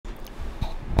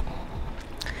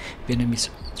Vietnamese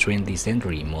 20th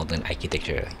century modern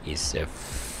architecture is a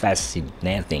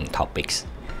fascinating topic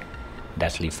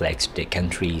that reflects the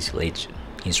country's rich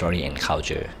history and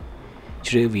culture.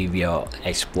 Today we will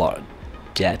explore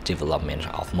the development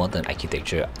of modern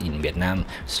architecture in Vietnam,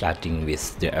 starting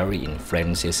with the early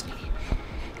influences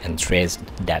and trends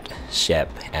that shape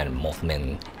and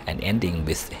movement, and ending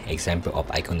with examples of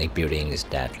iconic buildings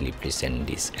that represent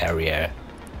this area.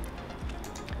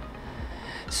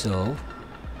 So,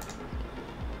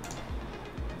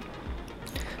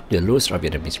 the roots of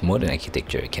Vietnamese modern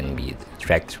architecture can be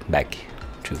tracked back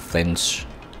to French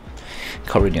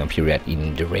colonial period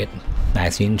in the late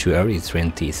 19th to early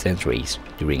 20th centuries.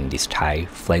 During this time,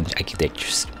 French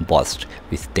architects bossed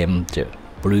with them the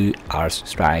Blue Art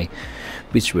style,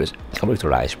 which was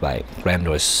characterized by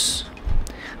grandiose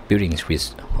buildings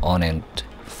with ornate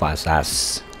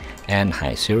facades and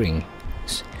high ceilings.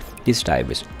 This style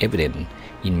was evident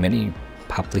in many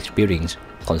public buildings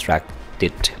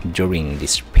constructed during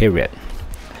this period,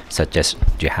 such as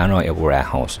the Hanoi Opera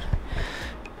House,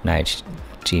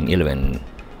 1911,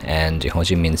 and the Ho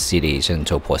Chi Minh City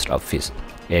Central Post Office,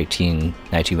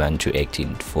 1891 to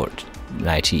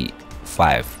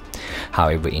 1895.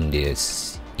 However, in the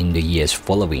years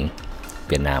following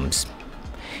Vietnam's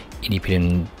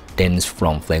independence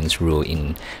from French rule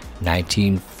in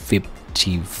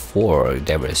 1954,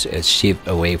 there was a shift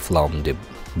away from the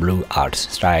Blue Art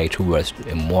style towards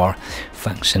a more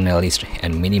functionalist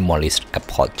and minimalist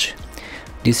approach.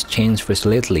 This change was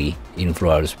lately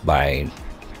influenced by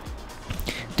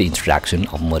the introduction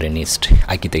of modernist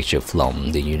architecture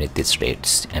from the United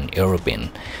States and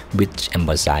European, which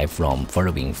emphasized from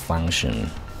following function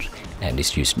and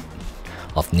this use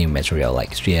of new material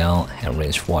like steel and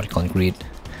reinforced concrete.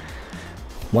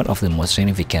 One of the most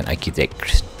significant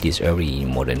architects this early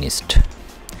modernist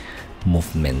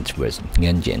movement was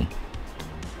Nguyen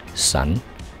Son,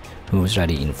 who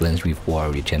studied in France before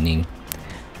returning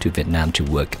to Vietnam to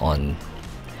work on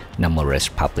numerous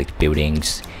public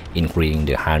buildings, including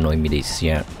the Hanoi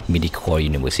Medical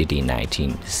University in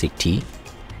 1960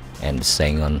 and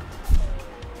Saigon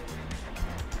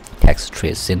Tax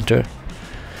Trade Center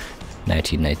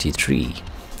 1993.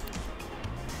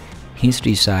 His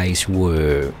designs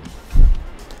were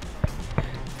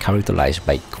characterized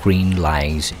by clean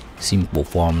lines, simple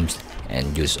forms,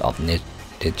 and use of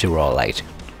natural light.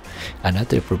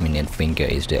 Another prominent figure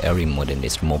is the early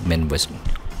modernist movement was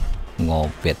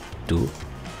Ngo Viet Tu,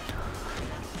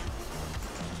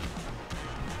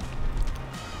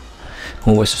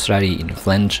 who was studied in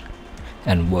French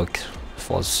and worked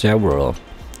on several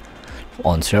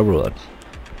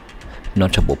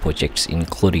notable projects,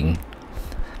 including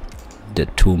the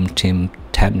Tum Tim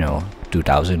Tunnel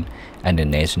 2000 and the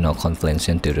National Conference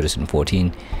Center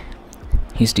 2014.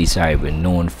 His designs were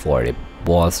known for the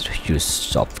both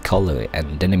use of color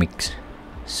and dynamic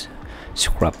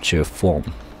sculpture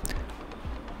form.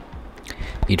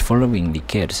 In following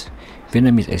decades,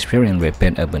 Vietnamese experienced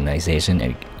rapid urbanization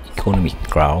and economic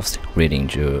growth, leading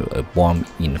to a boom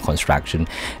in construction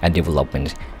and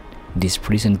development. This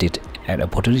presented an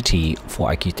opportunity for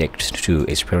architects to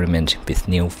experiment with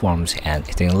new forms and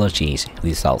technologies,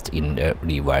 result in a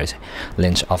diverse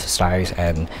range of styles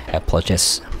and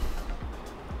approaches.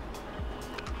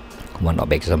 One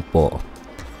of example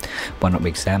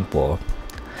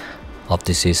of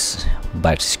this is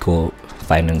Bicycle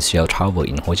Financial Tower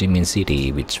in Ho Chi Minh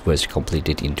City, which was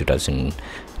completed in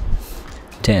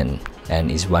 2010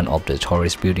 and is one of the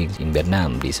tallest buildings in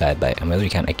Vietnam, designed by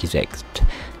American architect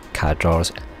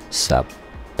Carlos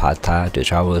Zapata. The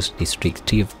tower's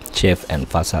distinctive shape and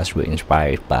facades were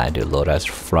inspired by the lotus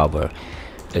flower,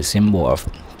 a symbol of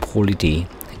purity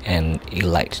and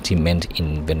enlightenment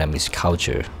in Vietnamese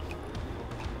culture.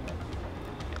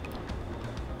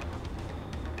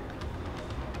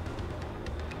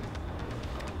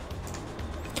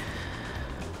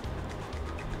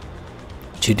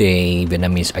 Today,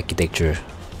 Vietnamese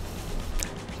architects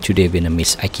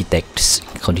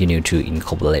continue to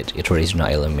incorporate traditional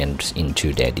elements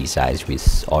into their designs,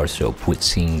 with also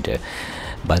pushing the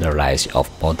boundaries of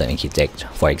modern architecture.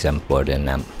 For example, the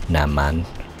Nam Man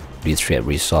Retreat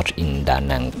Resort in Da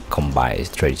Nang combines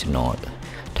traditional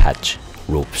thatch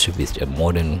roofs with a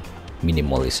modern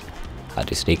minimalist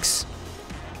aesthetics.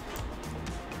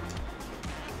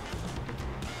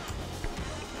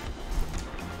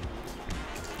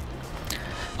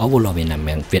 Overall,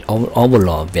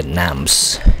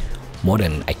 Vietnam's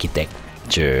modern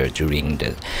architecture during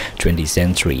the 20th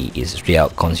century is still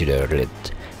considered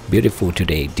beautiful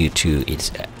today due to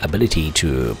its ability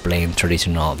to blend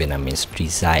traditional Vietnamese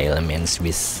design elements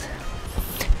with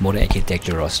modern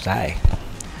architectural style.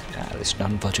 It's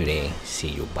done for today. See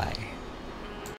you. Bye.